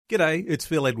G'day, it's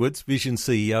Phil Edwards, Vision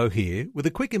CEO here, with a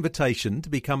quick invitation to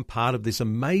become part of this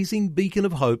amazing beacon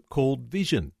of hope called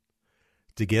Vision.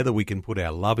 Together we can put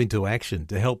our love into action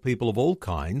to help people of all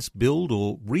kinds build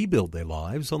or rebuild their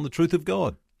lives on the truth of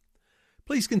God.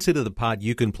 Please consider the part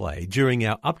you can play during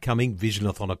our upcoming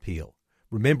Visionathon appeal,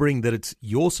 remembering that it's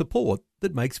your support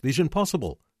that makes Vision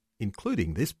possible,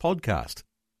 including this podcast.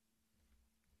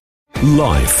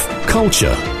 Life,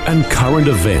 culture, and current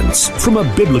events from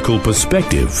a biblical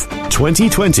perspective.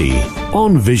 2020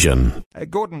 on Vision.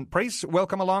 Gordon Preece,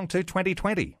 welcome along to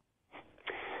 2020.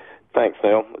 Thanks,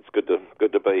 Neil. It's good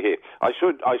to be here. I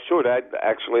should add,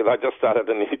 actually, I just started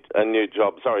a new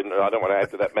job. Sorry, I don't want to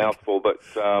add to that mouthful, but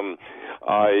I'm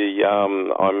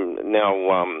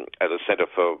now at a Centre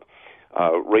for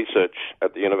Research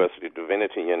at the University of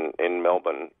Divinity in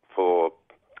Melbourne for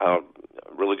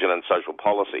religion and social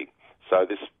policy. So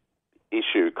this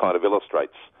issue kind of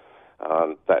illustrates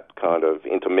that kind of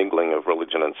intermingling of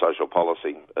religion and social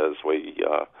policy as we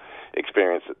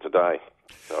experience it today.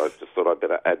 So I just thought I'd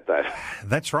better add that.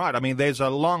 That's right. I mean, there's a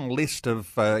long list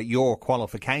of your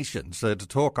qualifications to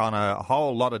talk on a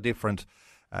whole lot of different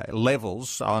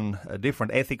levels on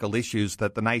different ethical issues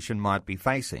that the nation might be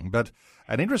facing. But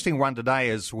an interesting one today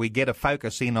is we get a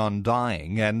focus in on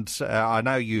dying. And I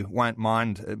know you won't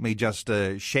mind me just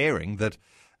sharing that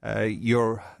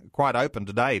you're quite open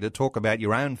today to talk about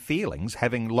your own feelings,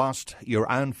 having lost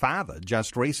your own father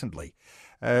just recently.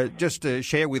 Just to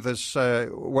share with us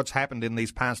what's happened in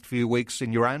these past few weeks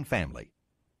in your own family.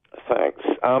 Thanks.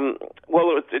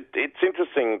 Well, it's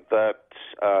interesting that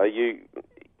you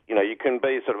can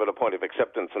be sort of at a point of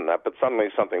acceptance in that, but suddenly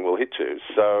something will hit you.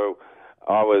 So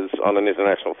I was on an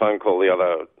international phone call the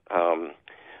other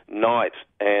night,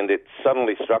 and it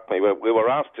suddenly struck me. We were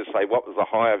asked to say what was the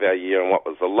high of our year and what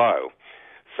was the low.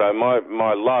 So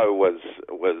my low was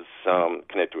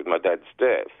connected with my dad's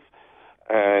death.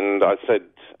 And I said,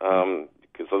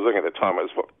 because I was looking at the time,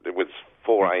 it was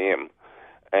 4 a.m.,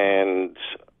 and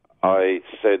I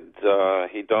said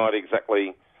he died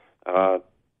exactly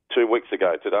 2 weeks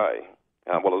ago today.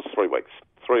 Well, it was 3 weeks.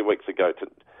 3 weeks ago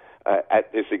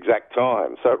at this exact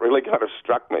time. So it really kind of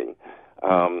struck me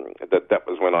that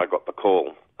was when I got the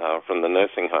call from the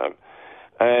nursing home.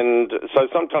 And so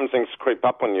sometimes things creep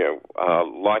up on you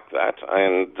like that,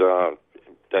 and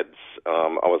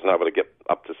I wasn't able to get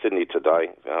up to Sydney today,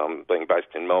 being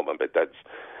based in Melbourne, but Dad's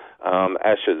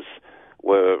ashes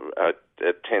were at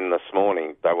 10 this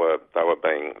morning. They were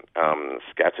being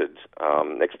scattered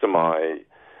next to my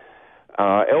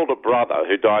elder brother,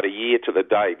 who died a year to the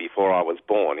day before I was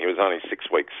born. He was only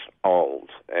 6 weeks old,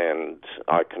 and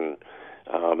I can.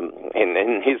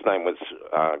 And his name was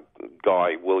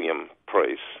Guy William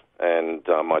Preece, and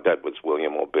my dad was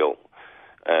William or Bill.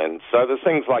 And so there's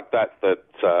things like that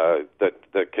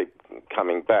keep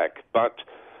coming back. But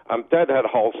Dad had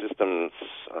whole systems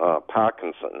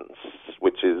Parkinson's,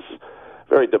 which is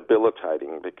very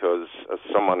debilitating because as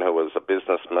someone who was a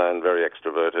businessman, very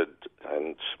extroverted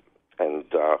and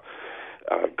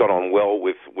got on well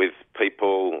with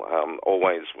people,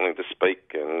 always willing to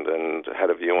speak and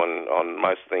had a view on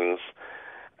most things.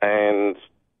 And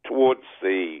towards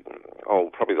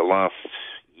probably the last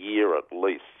year at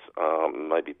least,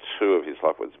 maybe two of his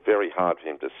life, was very hard for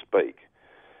him to speak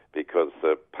because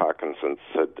the Parkinson's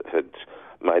had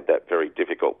made that very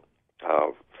difficult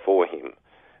for him.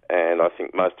 And I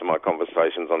think most of my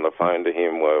conversations on the phone to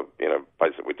him were,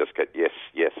 basically we just get yes,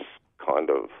 yes, kind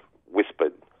of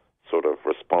whispered sort of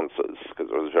responses because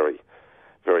it was very,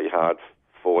 very hard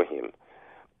for him.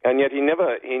 And yet he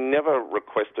never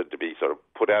requested to be sort of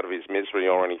put out of his misery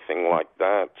or anything like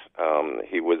that.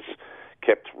 He was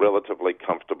kept relatively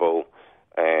comfortable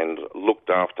and looked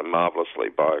after marvellously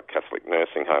by a Catholic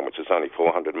nursing home, which is only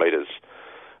 400 metres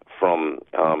from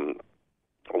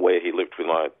where he lived with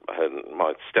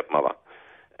my stepmother.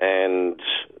 And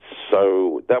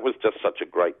so that was just such a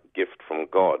great gift from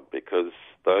God because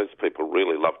those people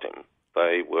really loved him.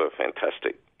 They were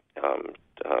fantastic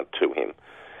to him.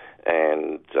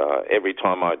 And every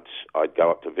time I'd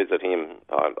go up to visit him,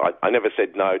 I never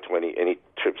said no to any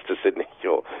trips to Sydney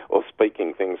or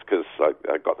speaking things because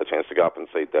I got the chance to go up and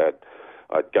see Dad.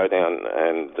 I'd go down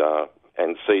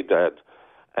and see Dad.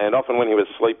 And often when he was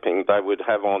sleeping, they would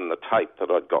have on the tape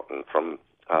that I'd gotten from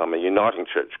a Uniting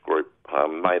Church group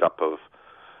made up of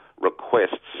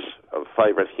requests of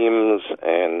favourite hymns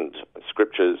and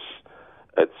scriptures,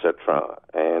 etc.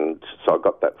 And so I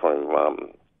got that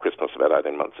from Christmas about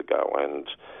 18 months ago,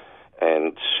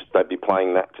 and they'd be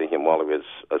playing that to him while he was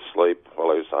asleep,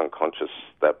 while he was unconscious.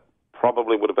 That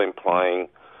probably would have been playing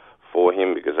for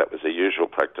him because that was a usual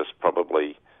practice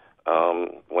probably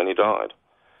when he died.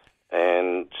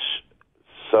 And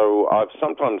So I've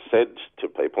sometimes said to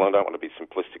people, I don't want to be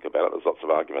simplistic about it, there's lots of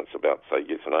arguments about, say,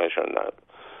 euthanasia and that,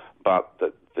 but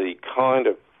that the kind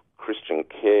of Christian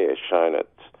care shown at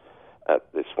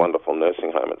this wonderful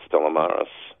nursing home at Stella Maris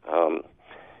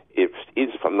it is,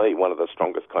 for me, one of the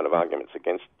strongest kind of arguments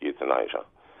against euthanasia.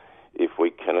 If we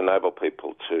can enable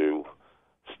people to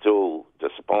still,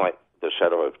 despite the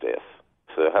shadow of death,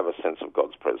 to have a sense of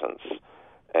God's presence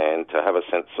and to have a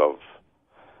sense of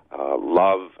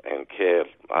love and care.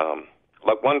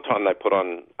 Like one time they put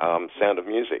on Sound of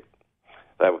Music.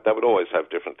 They would always have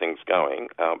different things going,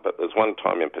 but there's one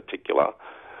time in particular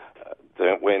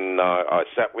when I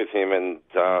sat with him, and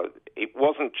it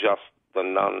wasn't just the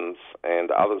nuns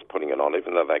and others putting it on,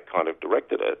 even though they kind of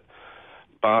directed it,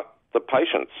 but the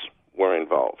patients were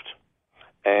involved.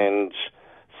 And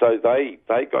so they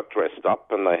got dressed up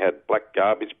and they had black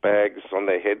garbage bags on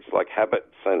their heads like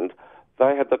habits, and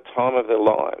they had the time of their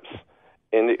lives.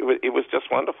 And it was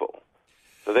just wonderful.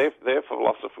 So their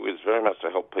philosophy was very much to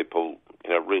help people,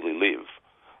 really live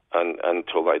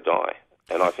until they die.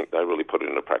 And I think they really put it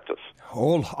into practice.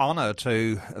 All honour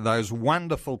to those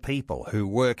wonderful people who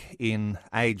work in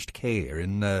aged care,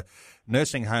 in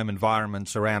nursing home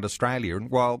environments around Australia. And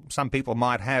while some people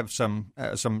might have some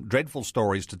dreadful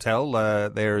stories to tell,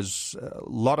 there's a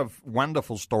lot of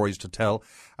wonderful stories to tell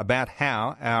about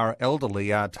how our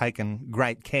elderly are taken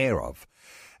great care of.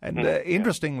 And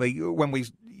interestingly,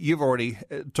 you've already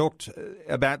talked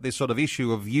about this sort of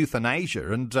issue of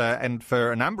euthanasia, and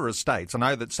for a number of states, I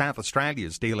know that South Australia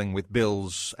is dealing with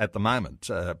bills at the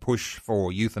moment, push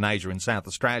for euthanasia in South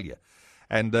Australia.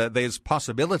 And there's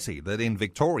possibility that in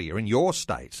Victoria, in your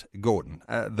state, Gordon,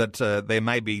 that there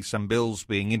may be some bills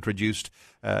being introduced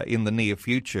in the near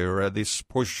future, this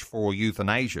push for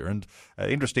euthanasia. And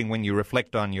interesting when you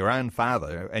reflect on your own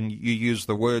father and you use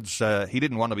the words, he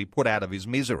didn't want to be put out of his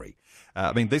misery.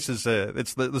 I mean, this is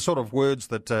it's the sort of words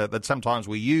that sometimes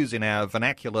we use in our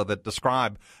vernacular that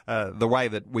describe the way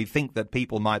that we think that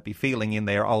people might be feeling in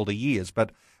their older years.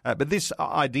 But this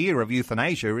idea of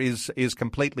euthanasia is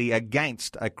completely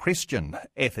against a Christian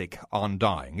ethic on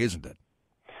dying, isn't it?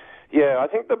 Yeah, I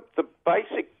think the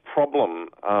basic problem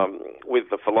with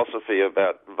the philosophy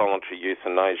about voluntary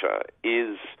euthanasia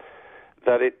is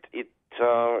that it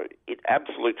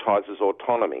absolutizes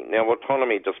autonomy. Now,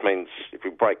 autonomy just means, if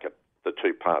you break the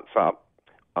two parts up,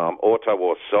 auto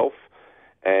or self,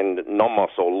 and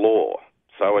nomos or law.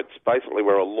 So it's basically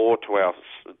we're a law to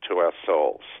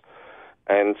ourselves.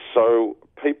 And so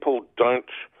people don't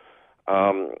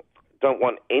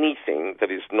want anything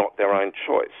that is not their own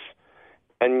choice.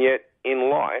 And yet in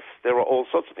life there are all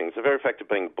sorts of things. The very fact of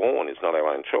being born is not our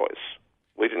own choice.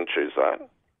 We didn't choose that.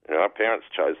 Our parents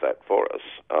chose that for us.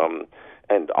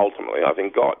 And ultimately, I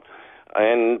think God.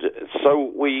 And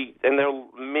so there are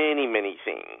many, many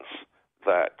things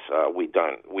that we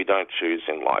don't choose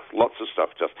in life. Lots of stuff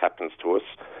just happens to us,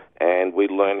 and we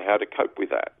learn how to cope with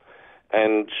that.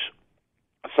 And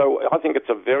so I think it's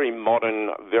a very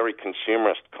modern, very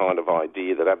consumerist kind of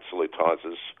idea that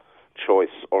absolutizes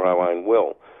choice or our own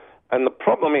will. And the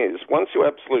problem is, once you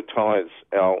absolutize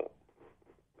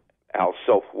our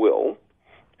self-will,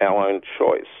 our own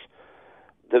choice,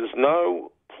 there's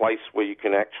no place where you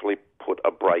can actually put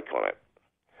a brake on it.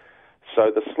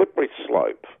 So the slippery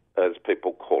slope, as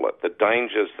people call it, the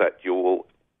dangers that you will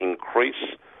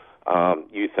increase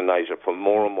euthanasia for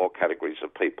more and more categories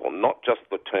of people, not just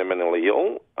the terminally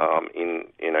ill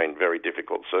in very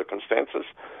difficult circumstances,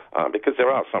 because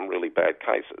there are some really bad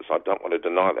cases. I don't want to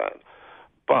deny that.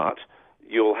 But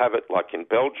you'll have it like in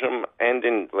Belgium and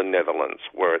in the Netherlands,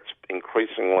 where it's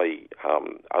increasingly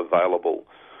available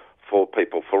for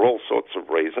people for all sorts of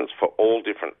reasons, for all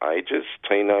different ages,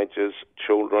 teenagers,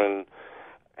 children,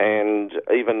 and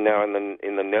even now in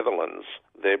the Netherlands,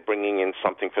 they're bringing in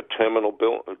something for terminal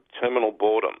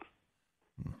boredom.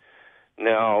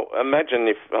 Now, imagine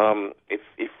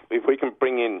if we can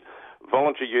bring in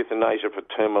voluntary euthanasia for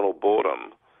terminal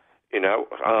boredom,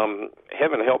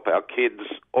 heaven help our kids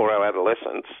or our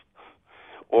adolescents.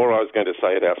 Or I was going to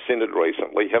say at our synod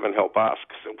recently, heaven help us,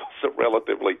 because it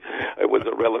was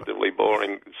a relatively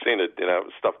boring synod,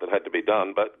 stuff that had to be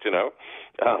done. But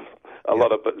a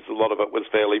lot of it was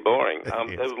fairly boring.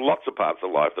 There's lots of parts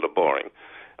of life that are boring.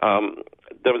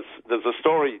 There's a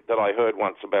story that I heard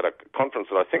once about a conference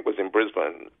that I think was in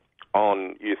Brisbane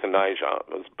on euthanasia.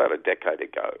 It was about a decade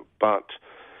ago, but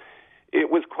it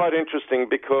was quite interesting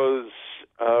because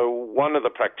one of the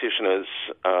practitioners,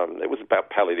 it was about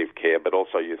palliative care, but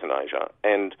also euthanasia,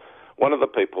 and one of the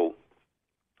people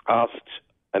asked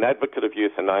an advocate of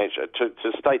euthanasia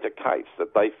to state a case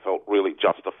that they felt really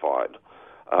justified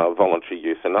voluntary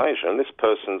euthanasia, and this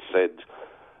person said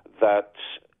that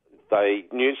they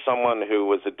knew someone who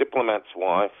was a diplomat's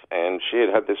wife, and she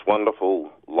had this wonderful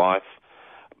life,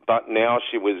 but now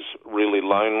she was really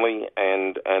lonely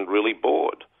and really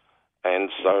bored. And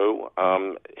so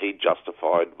he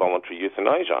justified voluntary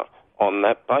euthanasia on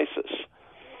that basis.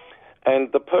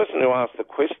 And the person who asked the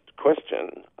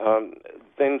question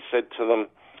then said to them,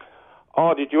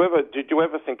 "Oh, did you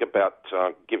ever think about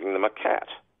giving them a cat?"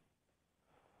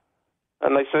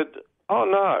 And they said, "Oh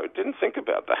no, didn't think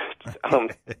about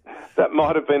that. That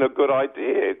might have been a good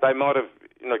idea. They might have,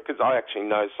 because I actually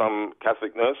know some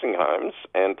Catholic nursing homes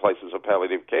and places of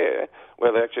palliative care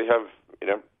where they actually have,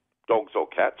 dogs or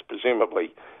cats,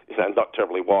 presumably, not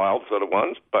terribly wild sort of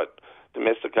ones, but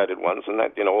domesticated ones, and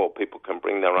that, all people can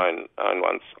bring their own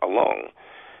ones along."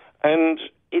 And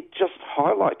it just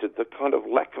highlighted the kind of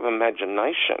lack of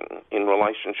imagination in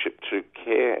relationship to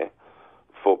care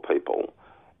for people,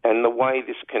 and the way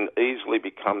this can easily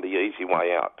become the easy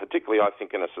way out, particularly, I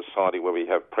think, in a society where we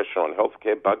have pressure on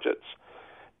healthcare budgets.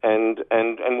 And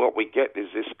what we get is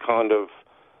this kind of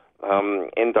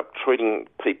end up treating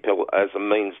people as a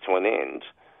means to an end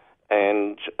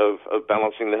and of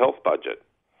balancing the health budget.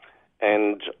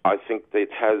 And I think that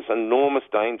it has enormous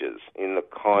dangers in the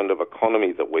kind of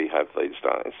economy that we have these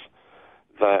days,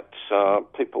 that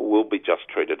people will be just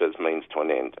treated as means to an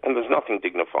end. And there's nothing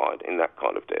dignified in that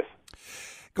kind of death.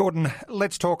 Gordon,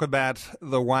 let's talk about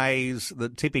the ways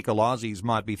that typical Aussies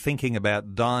might be thinking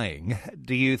about dying.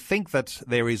 Do you think that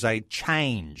there is a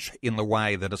change in the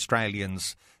way that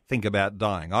Australians think about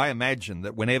dying? I imagine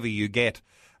that whenever you get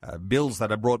bills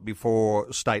that are brought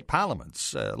before state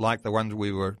parliaments, like the ones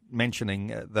we were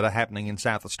mentioning that are happening in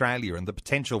South Australia and the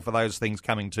potential for those things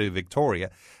coming to Victoria,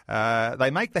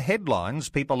 they make the headlines.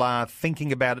 People are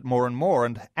thinking about it more and more,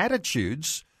 and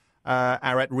attitudes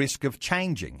are at risk of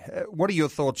changing. What are your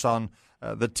thoughts on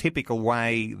the typical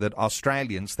way that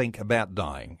Australians think about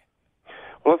dying?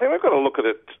 Well, I think we've got to look at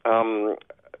it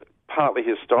partly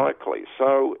historically.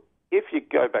 So if you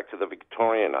go back to the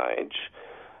Victorian age,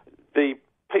 the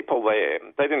people there,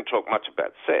 they didn't talk much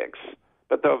about sex,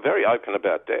 but they were very open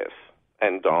about death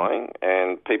and dying,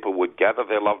 and people would gather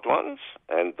their loved ones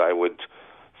and they would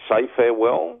say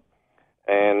farewell,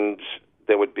 and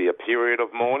there would be a period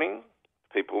of mourning.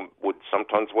 People would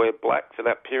sometimes wear black for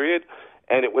that period,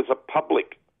 and it was a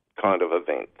public kind of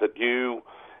event that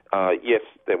yes,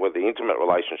 there were the intimate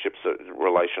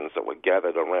relations that were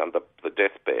gathered around the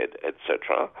deathbed,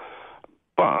 etc.,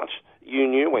 but you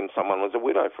knew when someone was a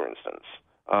widow, for instance.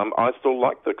 I still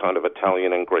like the kind of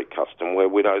Italian and Greek custom where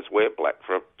widows wear black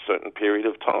for a certain period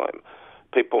of time.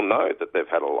 People know that they've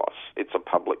had a loss. It's a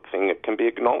public thing that can be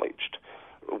acknowledged,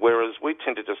 whereas we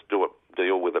tend to just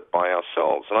deal with it by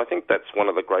ourselves. And I think that's one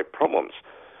of the great problems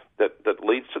that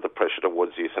leads to the pressure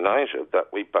towards euthanasia, that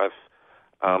we both,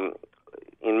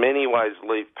 in many ways,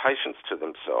 leave patients to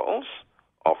themselves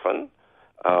often,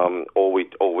 or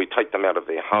we take them out of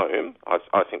their home.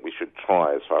 I think we should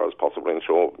try as far as possible to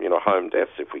ensure home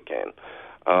deaths if we can.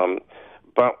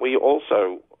 But we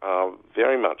also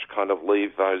very much kind of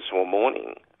leave those who are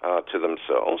mourning to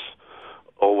themselves,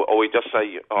 or we just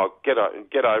say, "Oh, get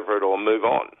over it," or "move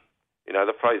on."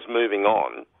 The phrase "moving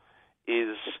on"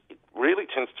 it really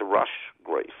tends to rush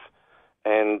grief,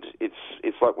 and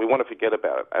it's like we want to forget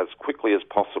about it as quickly as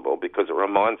possible because it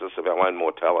reminds us of our own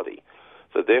mortality.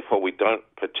 So therefore, we don't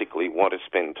particularly want to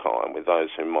spend time with those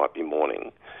who might be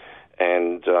mourning,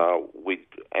 and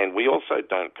we also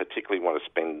don't particularly want to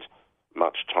spend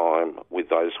much time with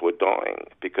those who are dying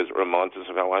because it reminds us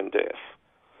of our own death.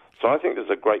 So I think there's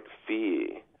a great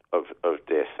fear of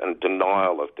death and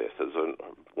denial of death. There's a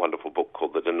wonderful book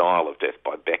called The Denial of Death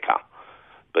by Becker,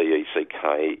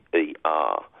 Becker,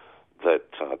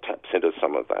 that taps into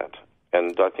some of that.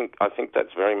 And I think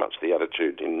that's very much the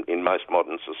attitude in most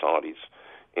modern societies,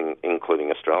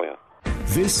 including Australia.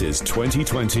 This is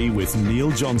 2020 with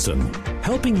Neil Johnson,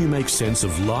 helping you make sense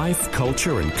of life,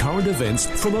 culture and current events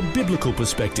from a biblical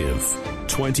perspective.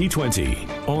 2020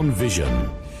 on Vision.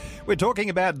 We're talking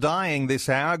about dying this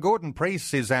hour. Gordon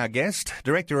Preece is our guest,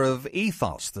 Director of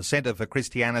Ethos, the Centre for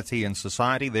Christianity and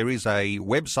Society. There is a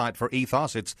website for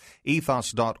Ethos. It's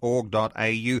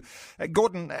ethos.org.au.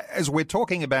 Gordon, as we're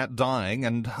talking about dying,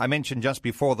 and I mentioned just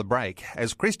before the break,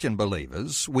 as Christian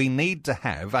believers, we need to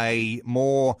have a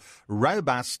more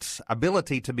robust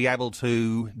ability to be able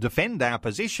to defend our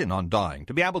position on dying,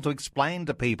 to be able to explain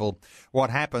to people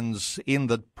what happens in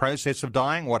the process of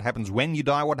dying, what happens when you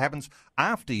die, what happens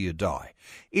after you die.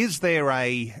 Is there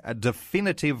a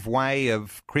definitive way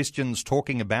of Christians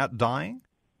talking about dying?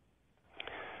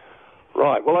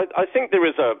 Right. Well, I think there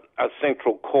is a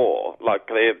central core. Like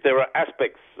there are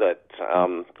aspects that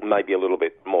may be a little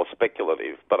bit more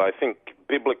speculative, but I think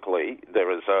biblically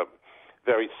there is a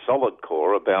very solid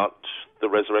core about the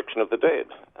resurrection of the dead.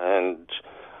 And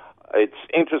it's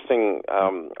interesting,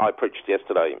 I preached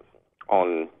yesterday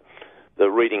on the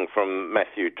reading from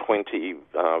Matthew 20,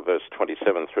 verse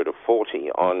 27 through to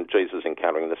 40, on Jesus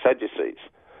encountering the Sadducees.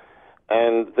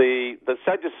 And the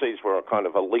Sadducees were a kind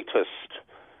of elitist,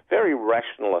 very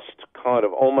rationalist, kind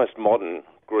of almost modern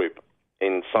group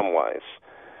in some ways,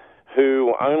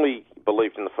 who only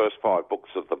believed in the first 5 books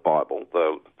of the Bible,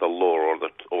 the law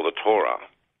or the Torah.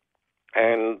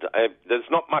 And there's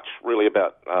not much really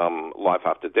about life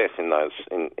after death in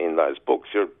those books.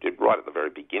 You're right at the very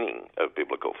beginning of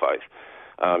biblical faith.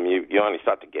 You only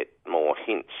start to get more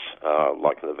hints,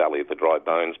 like in the Valley of the Dry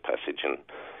Bones passage in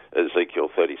Ezekiel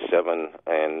 37,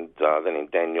 and then in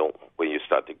Daniel, where you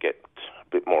start to get a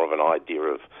bit more of an idea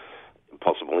of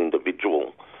possible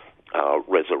individual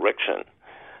resurrection.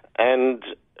 And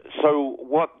so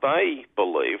what they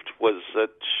believed was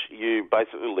that you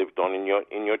basically lived on in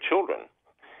your children.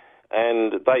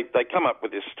 And they come up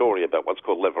with this story about what's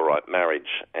called levirate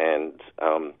marriage, and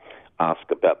ask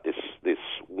about this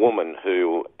woman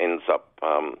who ends up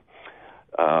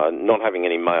not having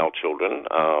any male children,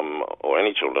 or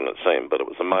any children it seemed, but it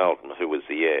was a male who was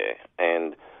the heir,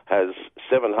 and has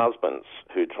 7 husbands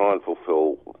who try and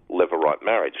fulfill levirate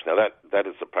marriage. Now that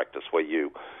is the practice where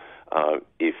you,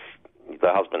 if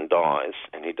the husband dies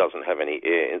and he doesn't have any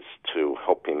heirs to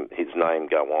help his name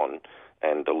go on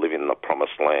and to live in the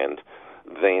promised land,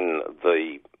 then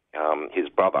his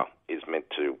brother is meant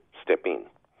to step in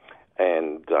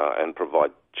and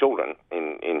provide children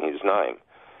in his name.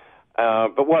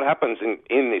 But what happens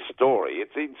in this story,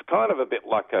 it's kind of a bit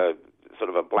like a sort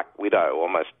of a Black Widow,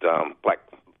 almost Black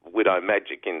Widow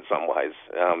magic in some ways,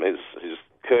 who's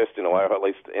cursed in a way, or at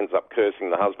least ends up cursing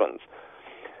the husbands.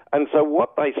 And so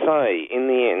what they say in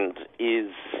the end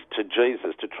is to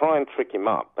Jesus, to try and trick him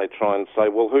up, they try and say,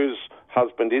 well, whose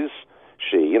husband is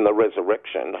she in the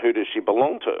resurrection? Who does she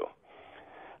belong to?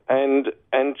 And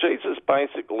Jesus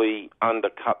basically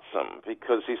undercuts them,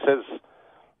 because he says,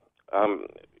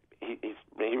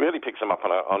 he really picks them up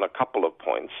on a couple of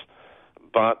points,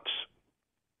 but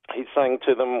he's saying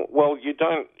to them, well, you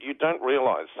don't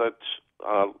realize that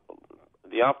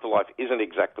the afterlife isn't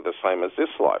exactly the same as this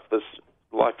life. This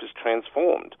life is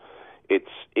transformed.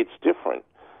 It's different,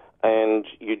 and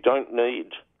you don't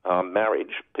need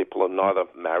marriage. People are neither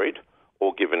married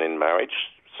or given in marriage,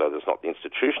 so there's not the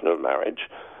institution of marriage,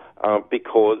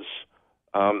 because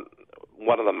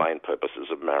one of the main purposes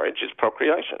of marriage is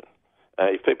procreation.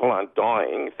 If people aren't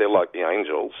dying, if they're like the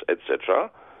angels,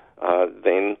 etc.,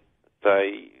 then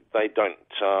they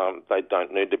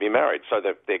don't need to be married. So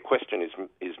their question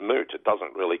is moot. It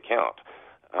doesn't really count.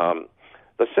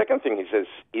 The second thing he says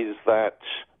is that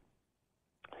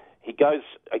he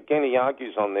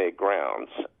argues on their grounds,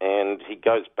 and he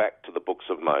goes back to the books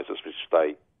of Moses, which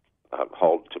they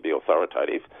hold to be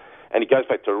authoritative, and he goes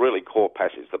back to a really core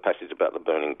passage, the passage about the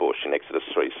burning bush in Exodus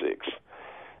 3:6.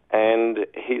 And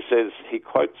he says, he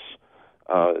quotes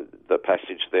the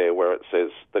passage there where it says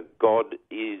that God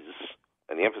is,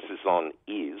 and the emphasis on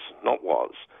is, not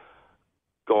was,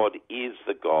 God is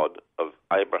the God of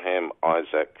Abraham,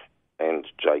 Isaac, and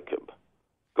Jacob.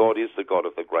 God is the God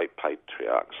of the great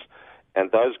patriarchs.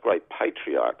 And those great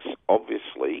patriarchs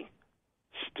obviously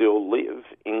still live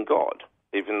in God,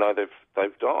 even though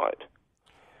they've died.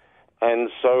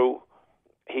 And so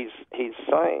he's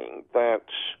saying that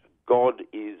God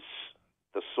is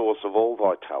the source of all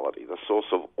vitality, the source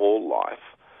of all life,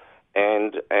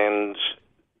 and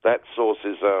that source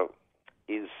is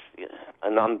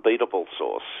an unbeatable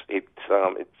source. It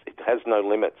has no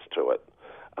limits to it.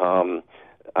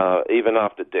 Even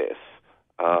after death,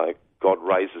 God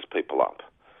raises people up.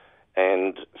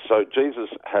 And so Jesus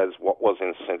has what was, in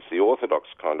a sense, the orthodox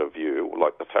kind of view,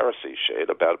 like the Pharisees shared,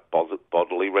 about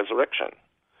bodily resurrection.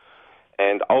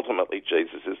 And ultimately,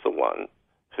 Jesus is the one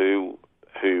who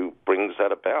brings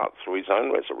that about through his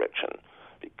own resurrection.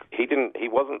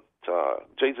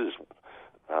 Jesus,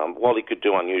 while he could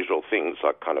do unusual things,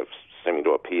 like kind of seeming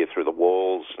to appear through the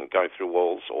walls and go through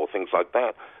walls or things like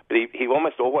that, but he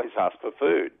almost always asked for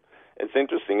food. It's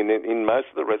interesting, in most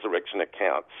of the resurrection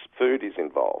accounts, food is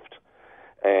involved.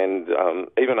 And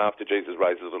even after Jesus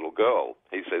raises a little girl,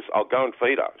 he says, I'll go and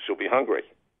feed her, she'll be hungry.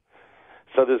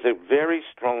 So there's a very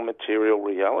strong material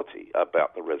reality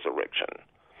about the resurrection.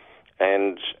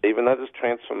 And even though there's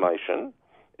transformation,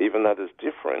 even though there's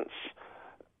difference,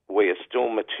 we are still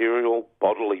material,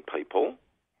 bodily people,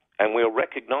 and we are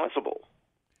recognizable.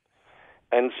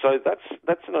 And so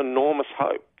that's an enormous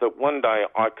hope that one day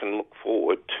I can look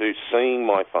forward to seeing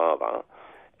my father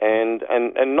and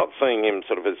not seeing him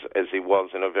sort of as he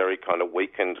was in a very kind of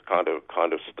weakened kind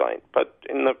of state, but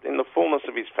in the fullness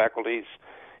of his faculties,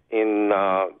 in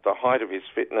the height of his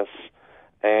fitness,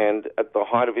 and at the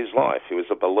height of his life. He was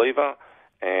a believer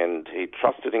and he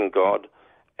trusted in God.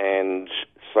 And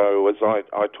so as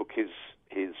I took his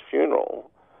funeral,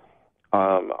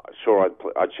 sure,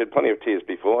 I'd shed plenty of tears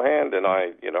beforehand, and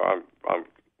I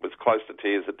was close to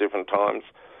tears at different times,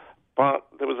 but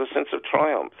there was a sense of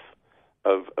triumph,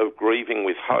 of grieving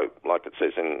with hope, like it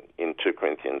says in 2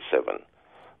 Corinthians 7,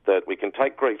 that we can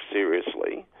take grief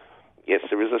seriously. Yes,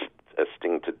 there is a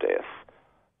sting to death,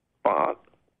 but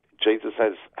Jesus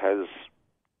has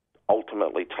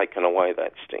ultimately taken away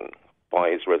that sting by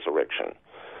his resurrection.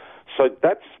 So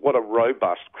that's what a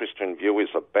robust Christian view is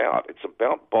about. It's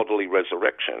about bodily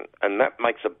resurrection, and that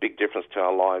makes a big difference to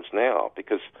our lives now,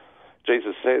 because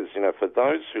Jesus says, for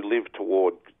those who live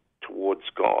towards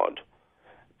God,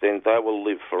 then they will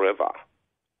live forever,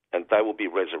 and they will be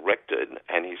resurrected,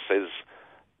 and he says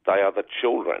they are the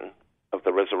children of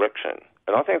the resurrection.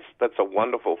 And I think that's a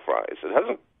wonderful phrase. It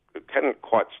hadn't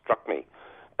quite struck me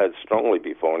as strongly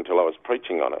before until I was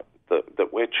preaching on it,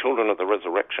 that we're children of the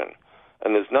resurrection.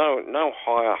 And there's no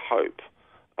higher hope,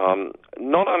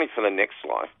 not only for the next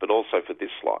life, but also for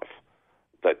this life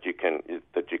that you can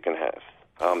have.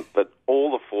 That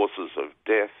all the forces of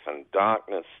death and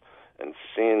darkness and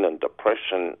sin and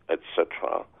depression,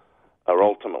 etc., are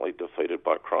ultimately defeated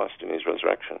by Christ in his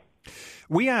resurrection.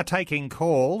 We are taking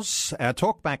calls. Our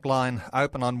talkback line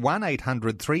open on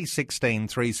 1-800 316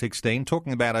 316,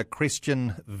 talking about a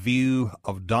Christian view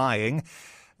of dying.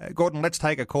 Gordon, let's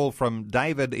take a call from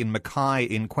David in Mackay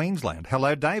in Queensland.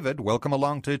 Hello, David. Welcome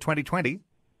along to 2020.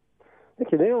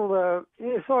 Thank you, Neil.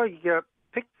 Yes, I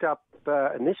picked up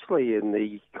initially in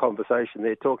the conversation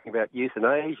there talking about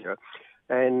euthanasia,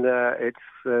 and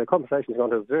the conversation's gone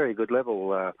to a very good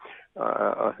level.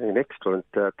 I think an excellent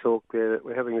talk there that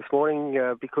we're having this morning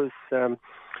because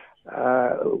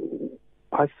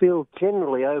I feel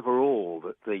generally overall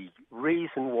that the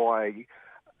reason why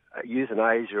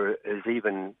euthanasia is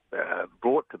even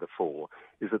brought to the fore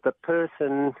is that the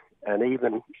person and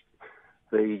even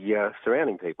the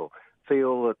surrounding people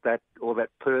feel that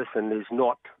person is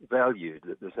not valued,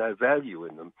 that there's no value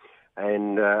in them,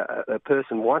 and a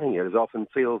person wanting it often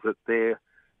feels that they're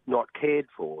not cared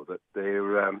for, that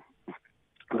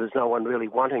there's no one really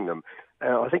wanting them.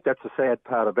 I think that's the sad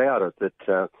part about it,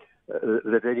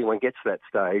 that anyone gets to that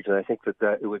stage, and I think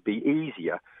that it would be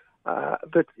easier.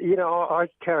 But, I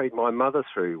carried my mother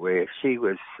through where she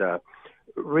was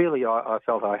really, I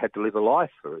felt I had to live a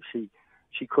life for her.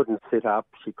 She couldn't sit up,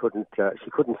 she couldn't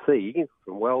see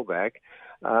from well back.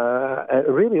 And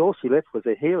really all she had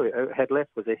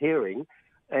left was a hearing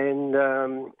and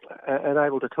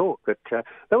able to talk. But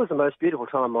that was the most beautiful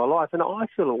time of my life, and I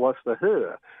feel it was for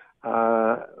her,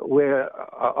 where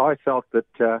I felt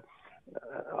that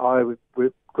I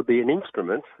could be an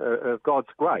instrument of God's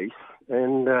grace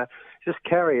and just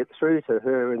carry it through to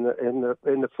her in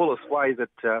the fullest way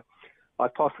that I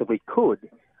possibly could.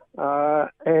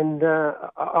 And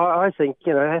I think,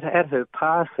 at her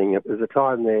passing, it was a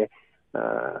time there.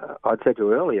 I'd said to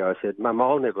her earlier, I said, "Mum,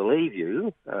 I'll never leave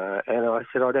you," and I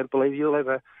said, "I don't believe you'll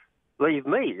ever leave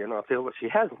me," and I feel that she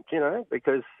hasn't,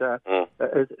 because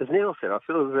as Neil said, I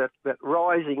feel that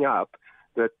rising up,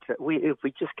 that if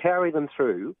we just carry them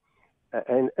through,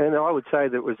 and I would say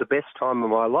that it was the best time of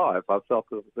my life. I felt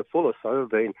the fullest I've ever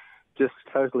been, just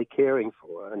totally caring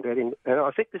for her. And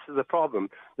I think this is the problem,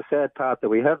 the sad part that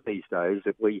we have these days,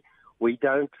 that we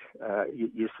don't,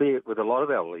 you see it with a lot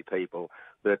of elderly people,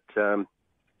 that tend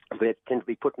to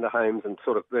be put into homes and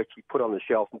sort of virtually put on the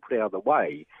shelf and put out of the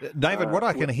way. David, what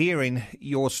I can hear in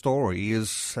your story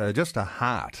is just a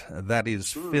heart that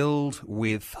is filled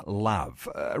with love.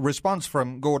 A response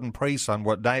from Gordon Preece on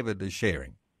what David is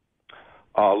sharing.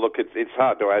 Oh, look, it's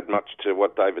hard to add much to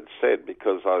what David said,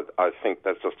 because I think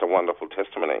that's just a wonderful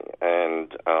testimony.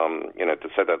 And, to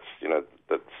say that's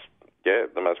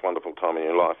the most wonderful time in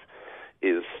your life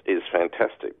is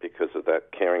fantastic because of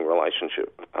that caring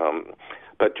relationship.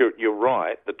 But you're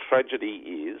right. The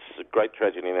tragedy a great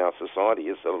tragedy in our society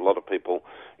is that a lot of people,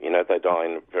 they die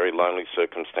in very lonely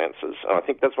circumstances. And I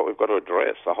think that's what we've got to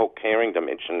address, the whole caring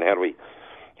dimension.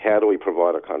 How do we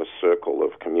provide a kind of circle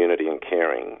of community and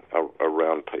caring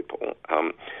around people?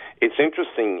 It's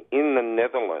interesting, in the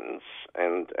Netherlands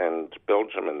and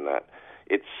Belgium and that,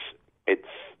 it's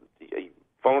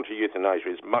voluntary euthanasia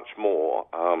is much more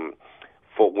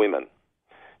for women.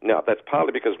 Now, that's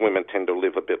partly because women tend to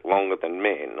live a bit longer than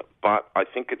men, but I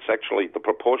think it's actually, the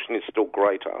proportion is still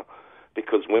greater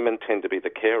because women tend to be the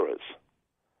carers.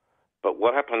 But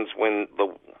what happens when the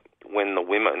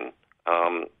women,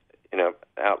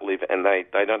 outlive and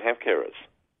they don't have carers?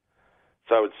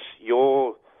 So it's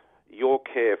your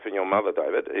care for your mother,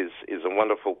 David, is a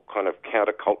wonderful kind of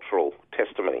countercultural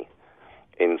testimony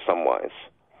in some ways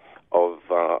of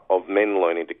men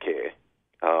learning to care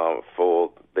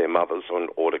for their mothers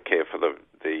or to care for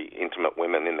the intimate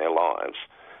women in their lives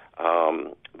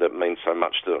that means so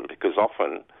much to them, because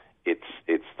often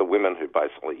it's the women who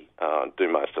basically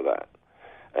do most of that.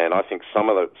 And I think some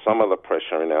of the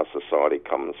pressure in our society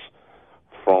comes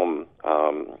from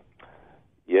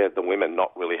the women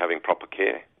not really having proper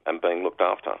care and being looked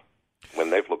after when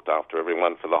they've looked after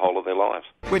everyone for the whole of their lives.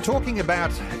 We're talking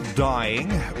about dying.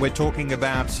 We're talking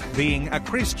about being a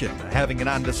Christian, having an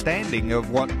understanding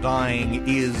of what dying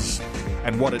is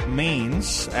and what it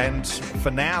means, and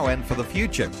for now and for the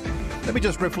future. Let me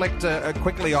just reflect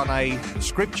quickly on a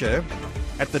scripture.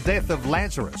 At the death of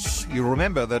Lazarus, you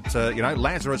remember that,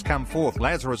 Lazarus come forth.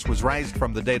 Lazarus was raised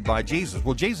from the dead by Jesus.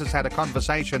 Well, Jesus had a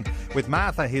conversation with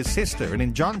Martha, his sister, and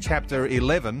in John chapter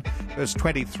 11, verse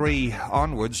 23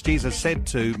 onwards, Jesus said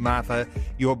to Martha,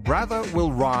 "Your brother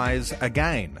will rise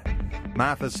again."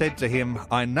 Martha said to him,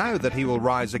 "I know that he will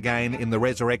rise again in the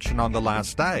resurrection on the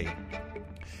last day."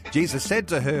 Jesus said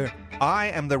to her, "I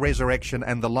am the resurrection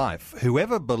and the life.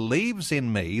 Whoever believes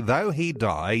in me, though he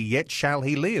die, yet shall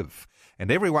he live. And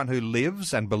everyone who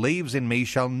lives and believes in me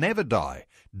shall never die.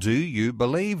 Do you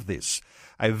believe this?"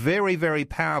 A very, very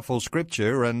powerful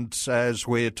scripture. And as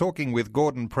we're talking with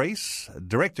Gordon Preece,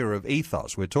 Director of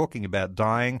Ethos, we're talking about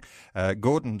dying.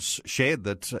 Gordon's shared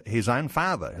that his own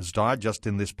father has died just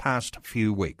in this past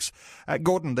few weeks.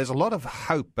 Gordon, there's a lot of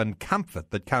hope and comfort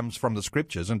that comes from the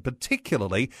scriptures, and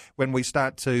particularly when we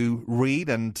start to read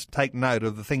and take note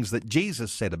of the things that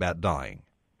Jesus said about dying.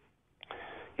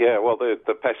 Yeah, well,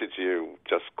 the passage you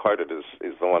just quoted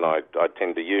is the one I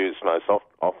tend to use most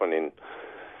often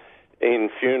in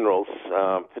funerals,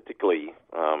 particularly,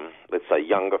 let's say,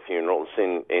 younger funerals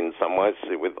in some ways.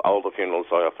 With older funerals,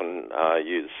 I often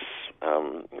use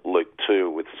Luke 2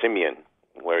 with Simeon,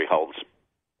 where he holds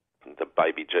the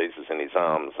baby Jesus in his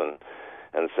arms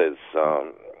and says,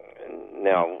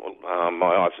 "Now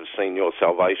my eyes have seen your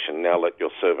salvation, now let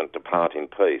your servant depart in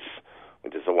peace,"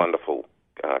 which is a wonderful,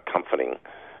 comforting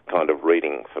kind of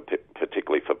reading,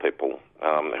 particularly for people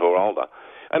who are older.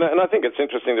 And I think it's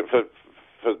interesting that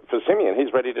for Simeon,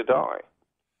 he's ready to die.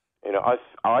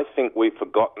 I think we've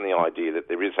forgotten the idea that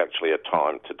there is actually a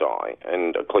time to die,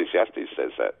 and Ecclesiastes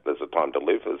says that there's a time to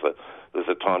live, there's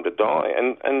a time to die,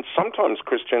 and sometimes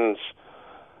Christians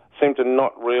seem to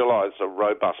not realise the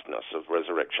robustness of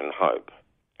resurrection hope,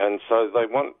 and so they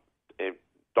want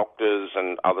doctors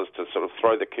and others to sort of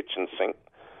throw the kitchen sink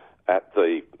at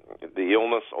the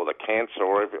illness or the cancer,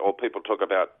 or people talk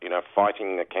about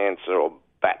fighting the cancer or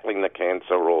battling the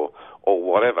cancer or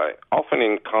whatever, often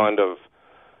in kind of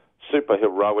super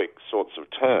heroic sorts of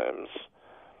terms,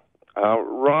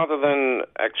 rather than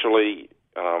actually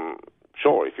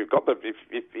if you've got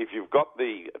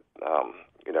the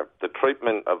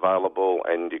treatment available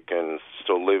and you can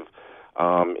still live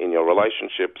in your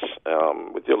relationships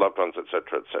with your loved ones,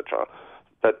 etc.,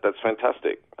 that's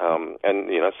fantastic.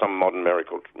 And some modern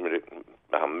medical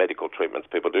treatments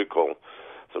people do call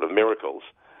sort of miracles.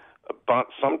 But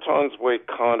sometimes we're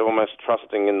kind of almost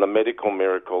trusting in the medical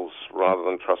miracles rather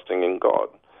than trusting in God.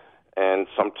 And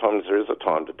sometimes there is a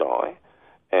time to die,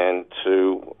 and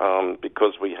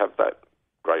because we have that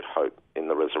great hope in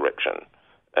the resurrection.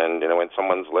 And when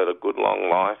someone's led a good long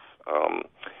life,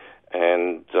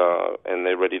 and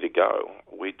they're ready to go,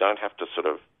 we don't have to sort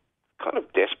of kind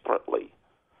of desperately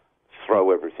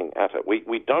throw everything at it.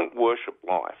 We don't worship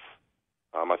life.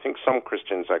 I think some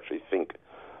Christians actually think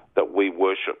that we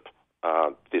worship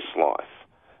this life,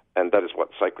 and that is what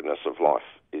sacredness of life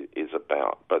is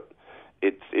about. But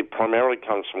it primarily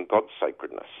comes from God's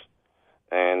sacredness,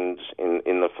 and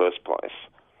in the first place.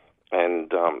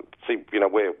 And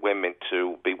we're meant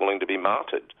to be willing to be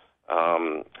martyred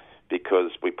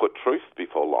because we put truth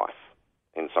before life.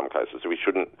 In some cases, we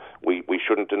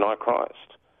shouldn't deny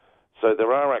Christ. So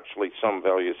there are actually some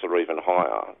values that are even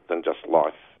higher than just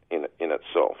life in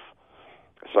itself.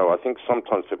 So I think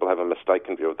sometimes people have a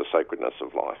mistaken view of the sacredness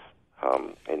of life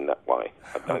in that way.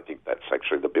 I don't think that's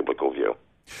actually the biblical view.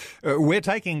 We're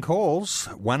taking calls,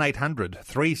 1-800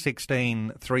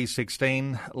 316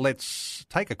 316. Let's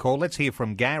take a call. Let's hear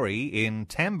from Gary in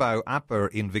Tambo Upper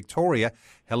in Victoria.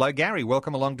 Hello, Gary.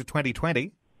 Welcome along to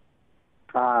 2020.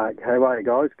 How are you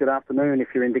guys? Good afternoon if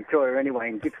you're in Victoria anyway,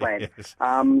 in Gippsland. Yes.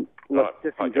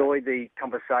 Enjoyed the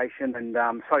conversation and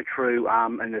so true,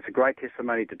 and it's a great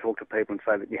testimony to talk to people and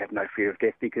say that you have no fear of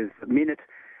death, because the minute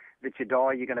that you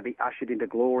die, you're going to be ushered into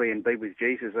glory and be with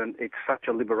Jesus, and it's such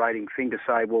a liberating thing to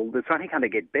say, well, it's only going to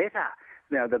get better.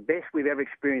 Now, the best we've ever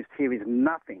experienced here is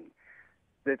nothing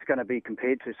that's going to be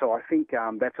compared to. So I think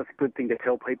that's a good thing to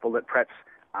tell people that perhaps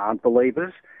aren't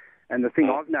believers. And the thing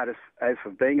I've noticed as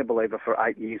of being a believer for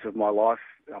 8 years of my life,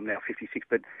 I'm now 56,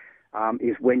 but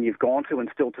is when you've gone to, and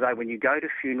still today, when you go to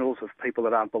funerals of people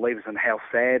that aren't believers and how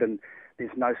sad, and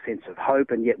there's no sense of hope,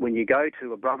 and yet when you go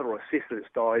to a brother or a sister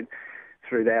that's died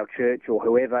through our church or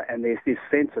whoever, and there's this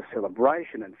sense of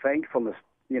celebration and thankfulness,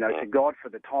 to God for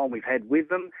the time we've had with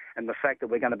them and the fact that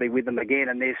we're going to be with them again,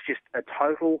 and there's just a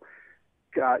total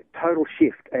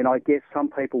shift. And I guess some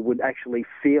people would actually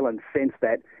feel and sense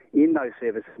that in those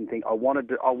services and think, I want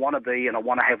to be and I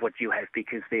want to have what you have,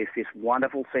 because there's this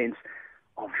wonderful sense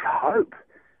of hope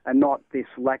and not this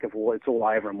lack of, well, it's all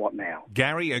over and what now.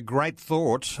 Gary, a great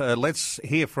thought. Let's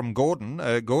hear from Gordon.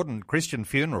 Gordon, Christian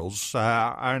funerals,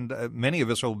 and many of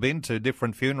us have been to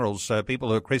different funerals, people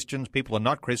who are Christians, people who are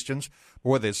not Christians.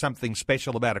 Boy, there's something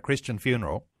special about a Christian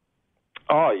funeral.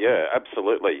 Oh, yeah,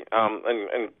 absolutely.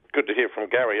 And good to hear from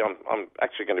Gary. I'm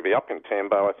actually going to be up in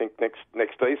Tambo, I think, next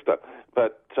Easter.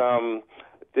 But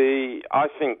I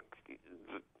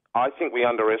think we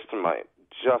underestimate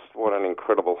just what an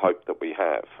incredible hope that we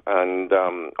have. And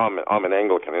I'm an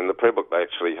Anglican. In the prayer book,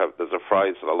 there's a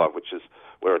phrase that I love, which is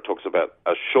where it talks about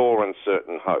a sure and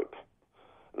certain hope.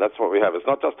 And that's what we have. It's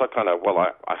not just a kind of,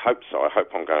 I hope so. I hope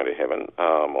I'm going to heaven,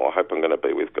 or I hope I'm going to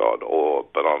be with God,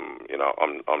 but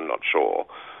I'm not sure.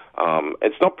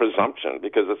 It's not presumption,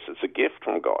 because it's a gift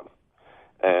from God,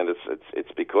 and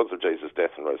it's because of Jesus'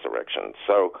 death and resurrection.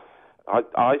 So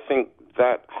I think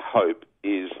that hope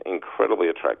is incredibly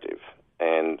attractive,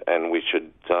 and we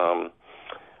should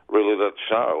really let it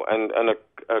show. And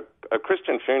a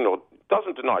Christian funeral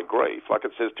doesn't deny grief, like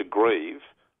it says to grieve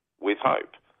with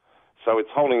hope. So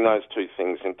it's holding those two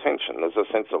things in tension. There's a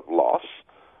sense of loss.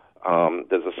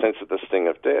 There's a sense of the sting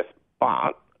of death.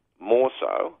 But more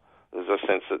so, there's a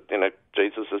sense that,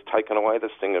 Jesus has taken away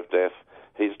the sting of death.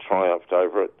 He's triumphed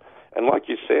over it. And like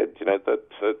you said, that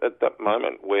at that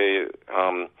moment where,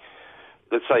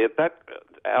 let's say at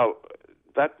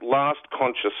that last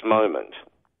conscious moment,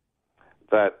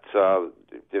 that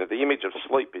the image of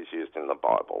sleep is used in the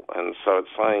Bible. And so it's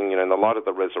saying, in the light of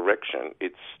the resurrection,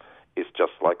 it's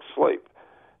just like sleep.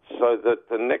 So that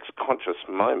the next conscious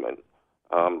moment,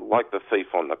 like the thief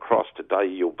on the cross, today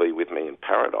you'll be with me in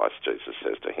paradise, Jesus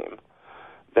says to him,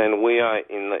 then we are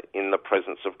in the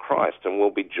presence of Christ, and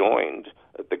we'll be joined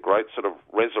at the great sort of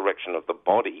resurrection of the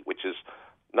body, which is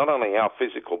not only our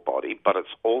physical body, but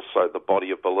it's also the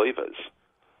body of believers.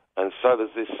 And so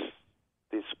there's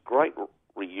this great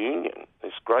reunion,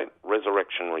 this great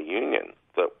resurrection reunion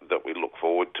that we look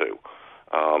forward to.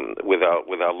 With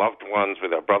our loved ones,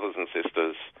 with our brothers and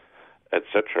sisters,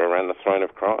 etc., around the throne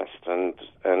of Christ, and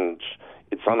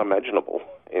it's unimaginable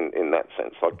in that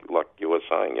sense. Like you were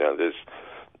saying, there's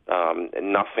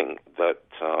nothing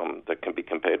that can be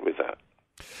compared with that.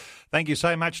 Thank you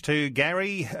so much to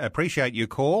Gary. Appreciate your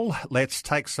call. Let's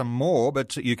take some more,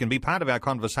 but you can be part of our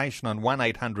conversation on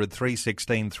 1800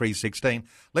 316 316.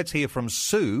 Let's hear from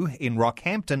Sue in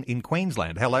Rockhampton in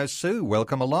Queensland. Hello, Sue.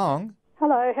 Welcome along.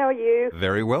 Hello, how are you?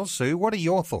 Very well, Sue. What are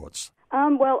your thoughts?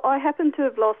 Well, I happen to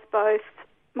have lost both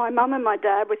my mum and my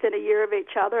dad within a year of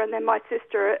each other, and then my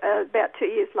sister about 2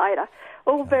 years later.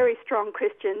 All very strong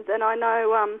Christians, and I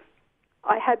know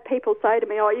I had people say to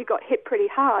me, oh, you got hit pretty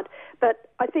hard, but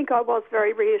I think I was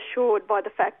very reassured by the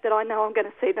fact that I know I'm going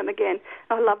to see them again.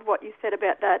 I love what you said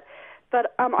about that.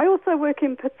 But I also work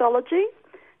in pathology,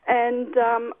 and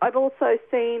I've also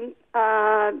seen...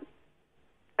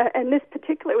 and this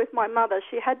particularly with my mother,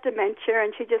 she had dementia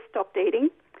and she just stopped eating.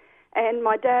 And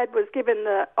my dad was given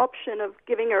the option of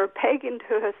giving her a peg into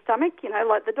her stomach.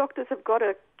 Like the doctors have got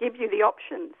to give you the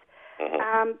options.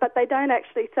 But they don't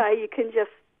actually say you can just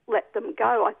let them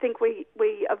go. I think we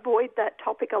avoid that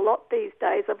topic a lot these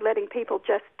days of letting people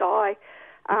just die.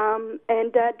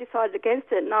 And Dad decided against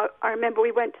it. And I remember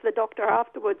we went to the doctor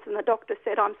afterwards, and the doctor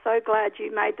said, I'm so glad you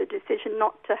made the decision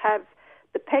not to have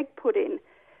the peg put in,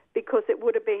 because it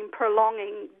would have been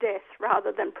prolonging death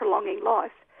rather than prolonging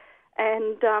life.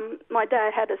 And my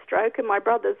dad had a stroke, and my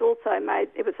brothers also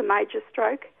it was a major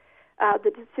stroke.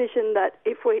 The decision that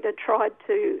if we'd have tried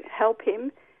to help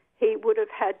him, he would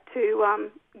have had to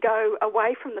go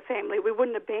away from the family. We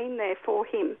wouldn't have been there for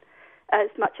him as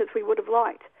much as we would have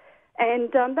liked.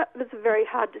 And that was a very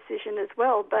hard decision as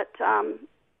well, but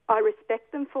I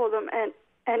respect them for them. And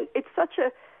And it's such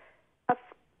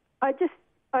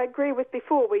I agree with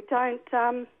before. We don't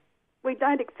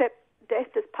accept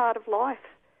death as part of life.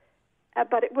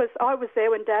 But I was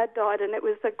there when Dad died, and it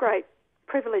was a great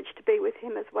privilege to be with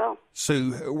him as well.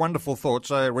 Sue, wonderful thoughts.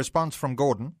 A response from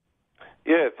Gordon.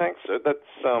 Yeah, thanks, sir. That's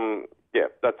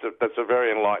a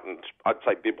very enlightened, I'd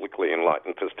say biblically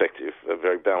enlightened perspective, a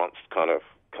very balanced kind of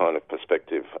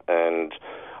perspective. And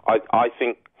I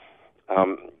think,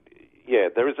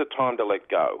 there is a time to let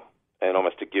go and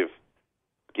almost to give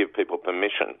people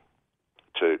permission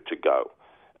to go.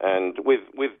 And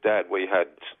with Dad, we had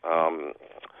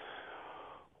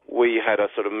a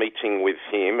sort of meeting with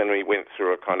him, and we went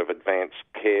through a kind of advanced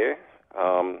care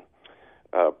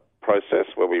process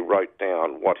where we wrote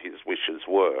down what his wishes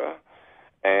were,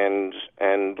 and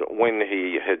when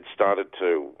he had started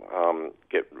to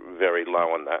get very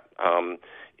low on that,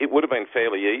 it would have been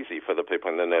fairly easy for the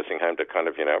people in the nursing home to kind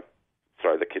of,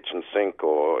 throw the kitchen sink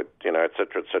or, et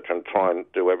cetera, and try and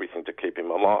do everything to keep him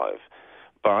alive.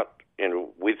 But,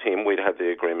 with him, we'd had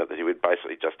the agreement that he would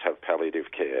basically just have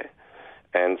palliative care.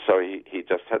 And so he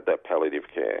just had that palliative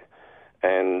care.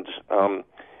 And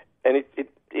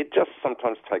it just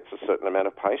sometimes takes a certain amount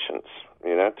of patience,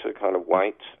 to kind of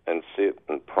wait and sit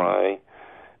and pray.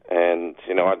 And,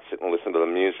 I'd sit and listen to the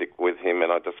music with him,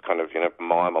 and I'd just kind of,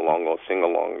 mime along or sing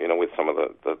along, with some of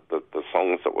the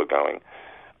songs that were going.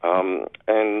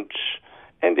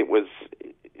 And it was,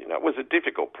 it was a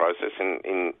difficult process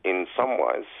in some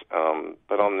ways.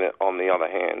 But on the other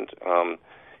hand,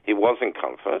 he was in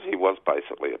comfort. He was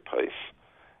basically at peace.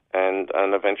 And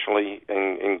eventually,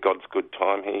 in God's good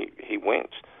time, he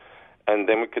went. And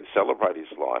then we could celebrate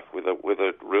his life with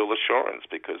a real assurance,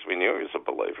 because we knew he was a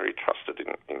believer. He trusted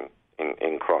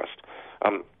in Christ.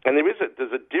 And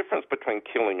there's a difference between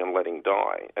killing and letting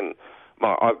die. And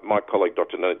my colleague,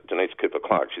 Dr. Denise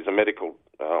Cooper-Clark, she's a medical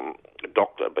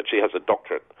doctor, but she has a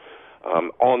doctorate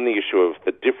on the issue of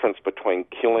the difference between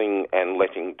killing and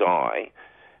letting die,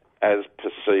 as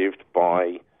perceived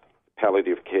by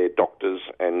palliative care doctors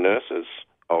and nurses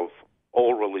of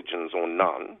all religions or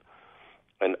none.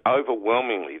 And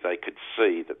overwhelmingly, they could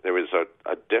see that there is a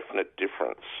definite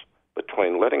difference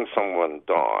between letting someone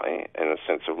die, in a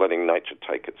sense of letting nature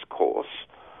take its course,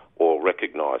 or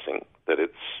recognising that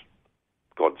it's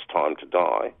God's time to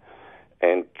die,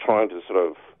 and trying to sort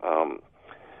of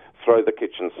throw the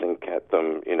kitchen sink at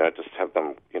them, just have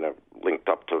them, linked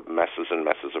up to masses and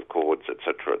masses of cords,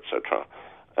 etc.,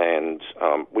 and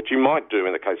which you might do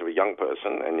in the case of a young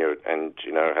person, and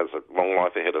has a long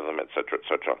life ahead of them, etc.,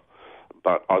 etc.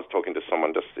 But I was talking to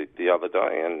someone just the other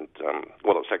day, and it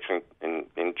was actually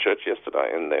in church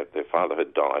yesterday, and their father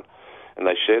had died, and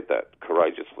they shared that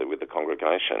courageously with the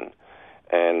congregation,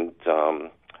 and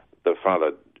the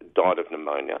father died of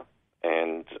pneumonia,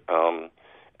 and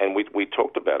we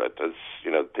talked about it as,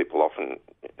 people often,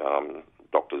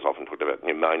 doctors often talked about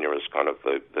pneumonia as kind of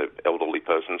the elderly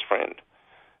person's friend,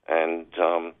 and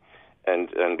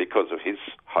because of his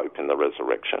hope in the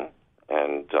resurrection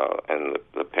and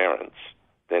the parents,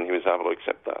 then he was able to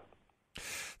accept that.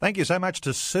 Thank you so much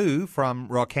to Sue from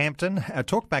Rockhampton. Our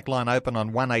talkback line open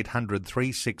on 1800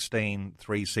 316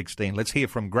 316. Let's hear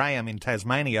from Graham in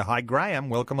Tasmania. Hi, Graham.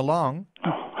 Welcome along.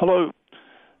 Hello.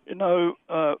 In our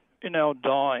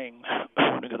dying,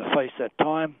 we're going to face that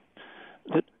time,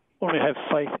 that when we have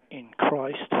faith in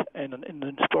Christ and in the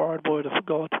inspired word of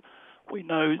God, we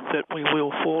know that we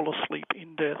will fall asleep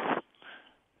in death.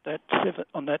 The seventh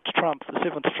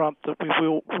trump, that we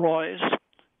will rise,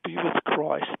 be with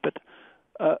Christ. But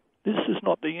this is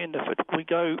not the end of it. We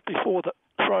go before the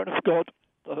throne of God,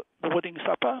 the wedding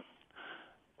supper.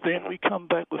 Then we come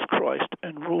back with Christ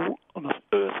and rule on the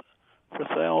earth for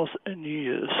 1,000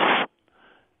 years.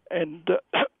 And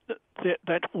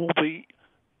that will be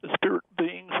the spirit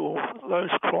beings, or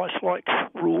those Christ-like,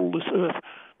 rule this earth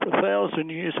for 1,000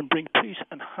 years and bring peace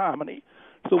and harmony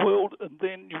to the world. And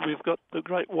then we've got the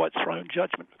great white throne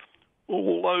judgment.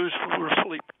 All those who were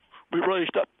asleep, we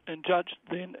raised up and judged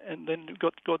then, and then we've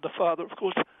got God the Father, of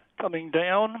course, coming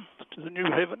down to the new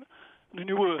heaven and the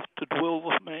new earth to dwell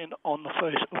with man on the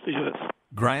face of the earth.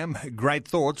 Graham, great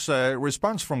thoughts.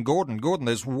 Response from Gordon. Gordon,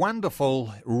 there's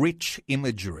wonderful, rich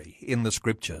imagery in the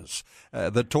scriptures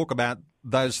that talk about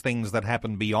those things that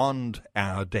happen beyond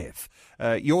our death.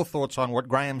 Your thoughts on what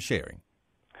Graham's sharing?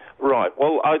 Right.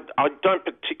 Well, I don't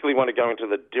particularly want to go into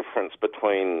the difference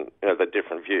between the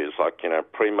different views, like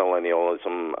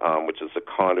premillennialism, which is the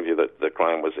kind of view that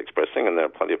Graham was expressing, and there are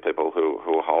plenty of people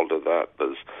who hold to that.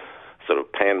 There's sort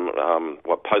of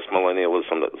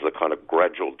postmillennialism, that is the kind of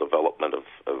gradual development of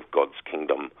God's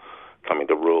kingdom coming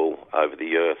to rule over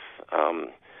the earth.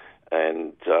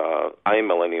 and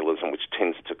amillennialism, which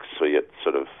tends to see it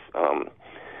sort of,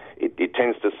 it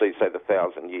tends to see, say, the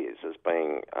 1,000 years as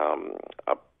being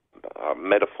a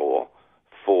metaphor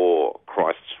for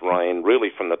Christ's reign, really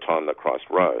from the time that Christ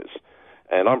rose.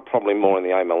 And I'm probably more in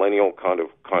the amillennial kind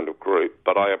of group,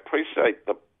 but I appreciate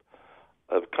the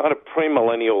kind of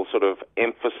premillennial sort of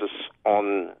emphasis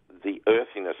on the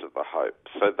earthiness of the hope,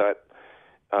 so that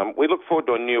we look forward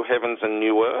to a new heavens and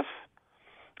new earth,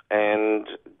 and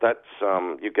that's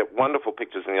you get wonderful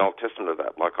pictures in the Old Testament of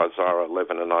that, like Isaiah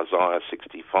 11 and Isaiah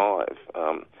 65.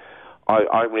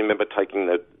 I remember taking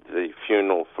the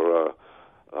funeral for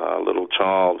a little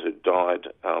child who died.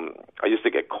 I used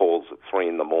to get calls at 3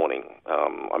 in the morning.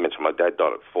 I mentioned my dad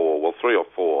died at 4. Well, 3 or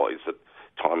 4 is the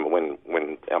time when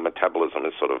our metabolism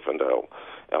is sort of, and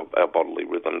our bodily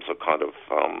rhythms are kind of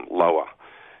lower.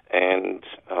 And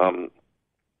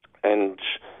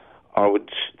I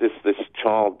would, this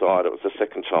child died. It was the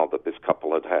second child that this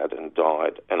couple had and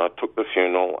died. And I took the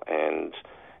funeral, and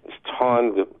this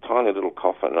tiny little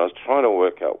coffin, and I was trying to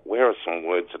work out where are some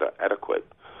words that are adequate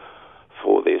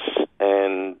for this,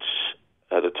 and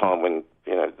at a time when,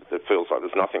 it feels like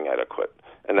there's nothing adequate.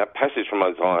 And that passage from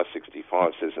Isaiah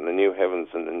 65 says, in the new heavens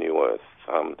and the new earth,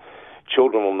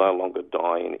 children will no longer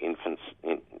die in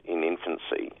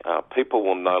infancy. People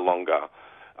will no longer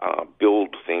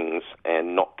build things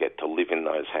and not get to live in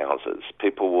those houses.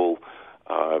 People will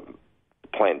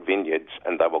plant vineyards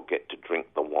and they will get to drink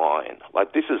the wine.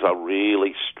 Like, this is a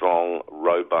really strong,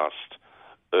 robust,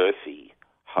 earthy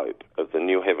hope of the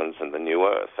new heavens and the new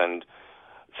earth. And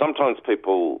sometimes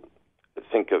people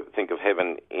think of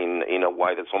heaven in a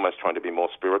way that's almost trying to be more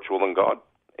spiritual than God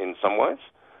in some ways,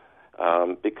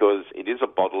 because it is a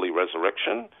bodily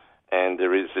resurrection, and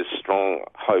there is this strong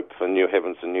hope for new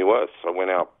heavens and new earth. So when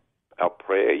our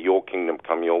prayer, your kingdom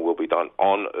come, your will be done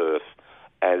on earth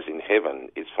as in heaven,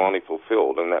 is finally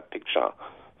fulfilled, and that picture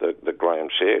that Graham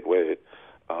shared, where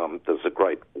there's a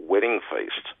great wedding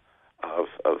feast of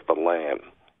the Lamb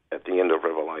at the end of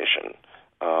Revelation,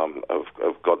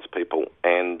 of God's people,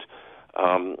 and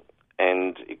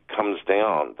it comes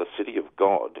down. The city of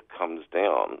God comes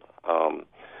down,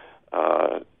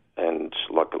 and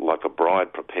like a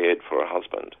bride prepared for a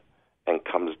husband, and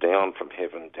comes down from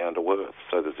heaven down to earth.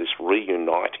 So there's this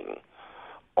reuniting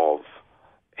of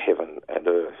heaven and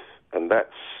earth, and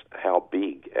that's how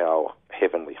big our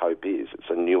heavenly hope is. It's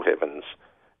a new heavens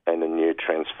and a new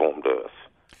transformed earth,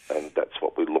 and that's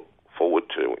what we look forward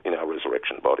to in our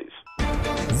resurrection bodies.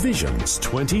 Visions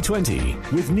 2020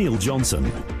 with Neil Johnson.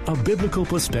 A biblical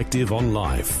perspective on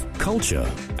life, culture,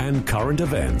 and current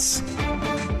events.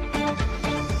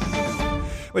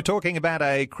 We're talking about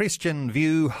a Christian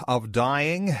view of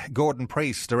dying. Gordon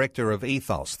Priest, Director of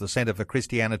Ethos, the Centre for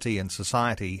Christianity and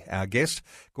Society, our guest.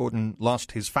 Gordon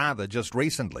lost his father just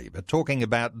recently, but talking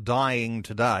about dying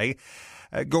today.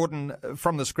 Gordon,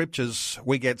 from the Scriptures,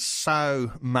 we get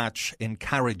so much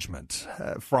encouragement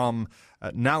from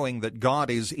knowing that God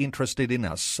is interested in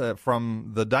us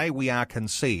from the day we are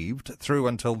conceived through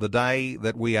until the day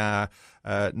that we are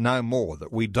no more,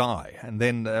 that we die. And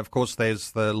then, of course,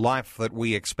 there's the life that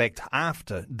we expect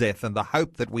after death and the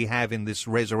hope that we have in this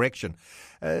resurrection.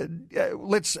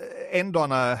 Let's end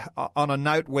on a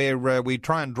note where we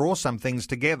try and draw some things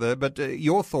together, but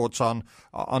your thoughts on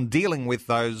dealing with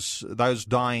those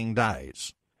dying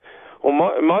days. Well,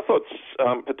 my thoughts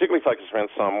particularly focus around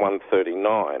Psalm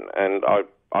 139, and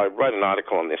I wrote an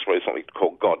article on this recently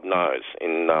called God Knows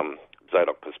in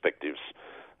Zadok Perspectives,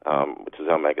 which is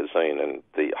our magazine, and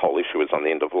the whole issue is on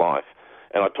the end of life.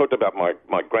 And I talked about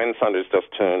my grandson who's just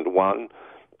turned 1,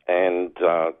 and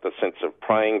the sense of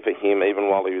praying for him even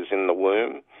while he was in the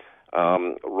womb,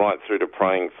 right through to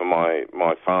praying for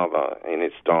my father in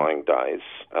his dying days,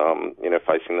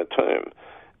 facing the tomb.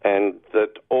 And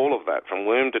that all of that, from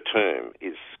womb to tomb,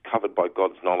 is covered by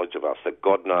God's knowledge of us, that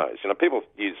God knows. People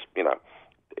use, they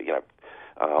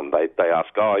ask,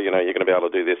 you're going to be able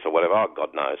to do this or whatever. Oh,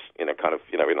 God knows, in a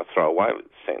throwaway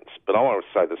sense. But I want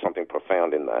to say there's something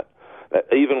profound in that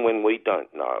even when we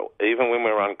don't know, even when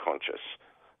we're unconscious,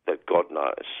 that God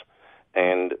knows.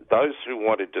 And those who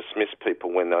want to dismiss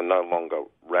people when they're no longer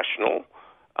rational,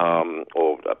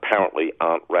 or apparently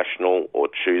aren't rational or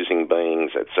choosing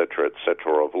beings, etc.,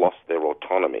 or have lost their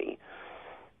autonomy,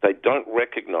 they don't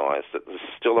recognize that there's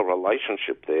still a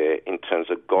relationship there in terms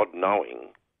of God knowing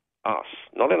us,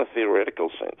 not in a theoretical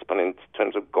sense, but in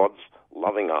terms of God's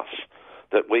loving us,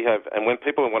 that we have. And when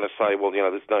people want to say, well,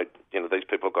 there's no, these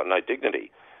people have got no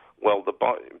dignity, well,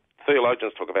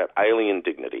 theologians talk about alien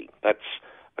dignity. That's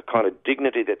a kind of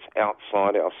dignity that's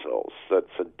outside ourselves.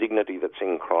 That's a dignity that's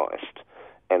in Christ,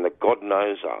 and that God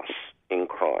knows us in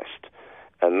Christ.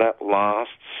 and that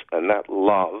lasts, and that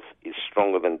love is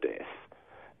stronger than death.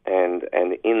 And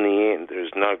in the end, there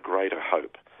is no greater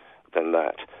hope than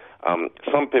that.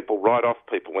 Some people write off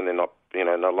people when they're not,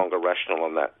 no longer rational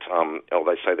on that, or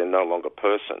they say they're no longer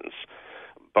persons.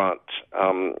 But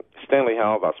Stanley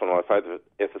Hauerwas, one of my favourite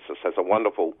ethicists, has a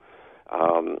wonderful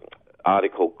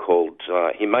article called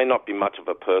 "He May Not Be Much of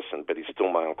a Person, but He's Still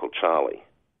My Uncle Charlie."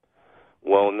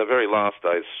 Well, in the very last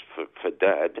days for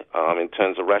Dad, in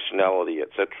terms of rationality,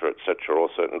 etc., or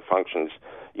certain functions,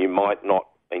 you might not,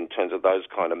 in terms of those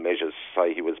kind of measures,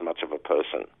 say he was much of a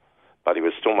person, but he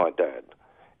was still my dad,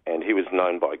 and he was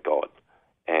known by God,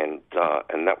 and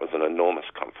that was an enormous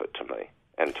comfort to me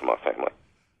and to my family.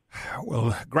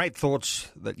 Well, great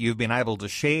thoughts that you've been able to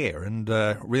share, and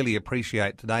really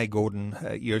appreciate today, Gordon,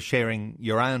 you're sharing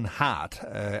your own heart,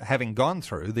 having gone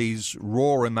through these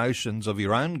raw emotions of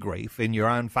your own grief in your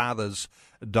own father's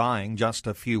dying just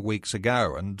a few weeks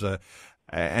ago, and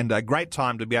a great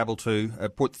time to be able to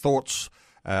put thoughts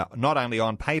not only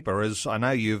on paper, as I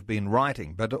know you've been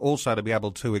writing, but also to be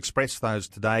able to express those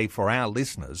today for our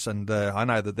listeners. And I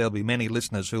know that there'll be many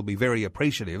listeners who'll be very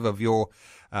appreciative of your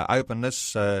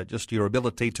openness, just your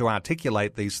ability to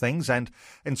articulate these things, and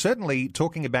certainly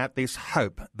talking about this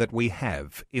hope that we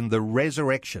have in the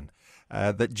resurrection.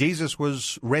 That Jesus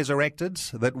was resurrected,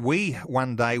 that we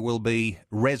one day will be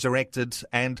resurrected,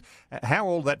 and how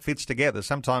all that fits together.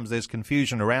 Sometimes there's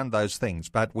confusion around those things,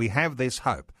 but we have this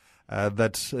hope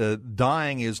that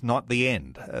dying is not the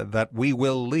end, that we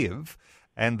will live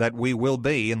and that we will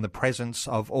be in the presence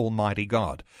of Almighty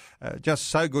God. Just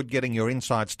so good getting your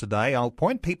insights today. I'll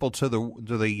point people to the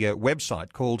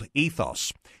website called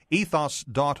Ethos,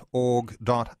 ethos.org.au,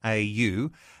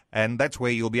 and that's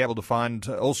where you'll be able to find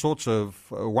all sorts of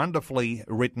wonderfully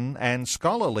written and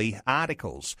scholarly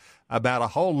articles about a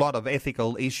whole lot of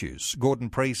ethical issues. Gordon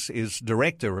Preece is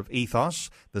director of Ethos,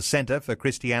 the Centre for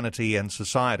Christianity and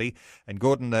Society. And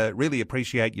Gordon, really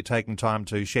appreciate you taking time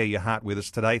to share your heart with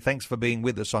us today. Thanks for being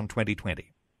with us on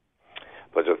 2020.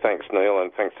 Pleasure. Thanks, Neil,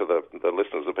 and thanks to the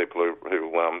listeners, the people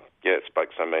who spoke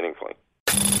so meaningfully.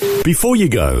 Before you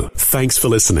go, thanks for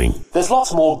listening. There's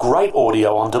lots more great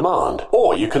audio on demand,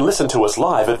 or you can listen to us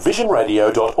live at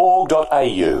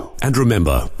visionradio.org.au. And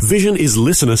remember, Vision is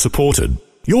listener supported.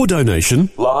 Your donation,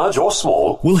 large or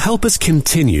small, will help us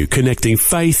continue connecting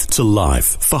faith to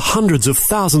life for hundreds of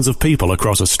thousands of people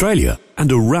across Australia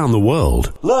and around the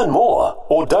world. Learn more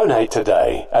or donate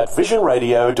today at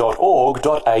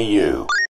visionradio.org.au.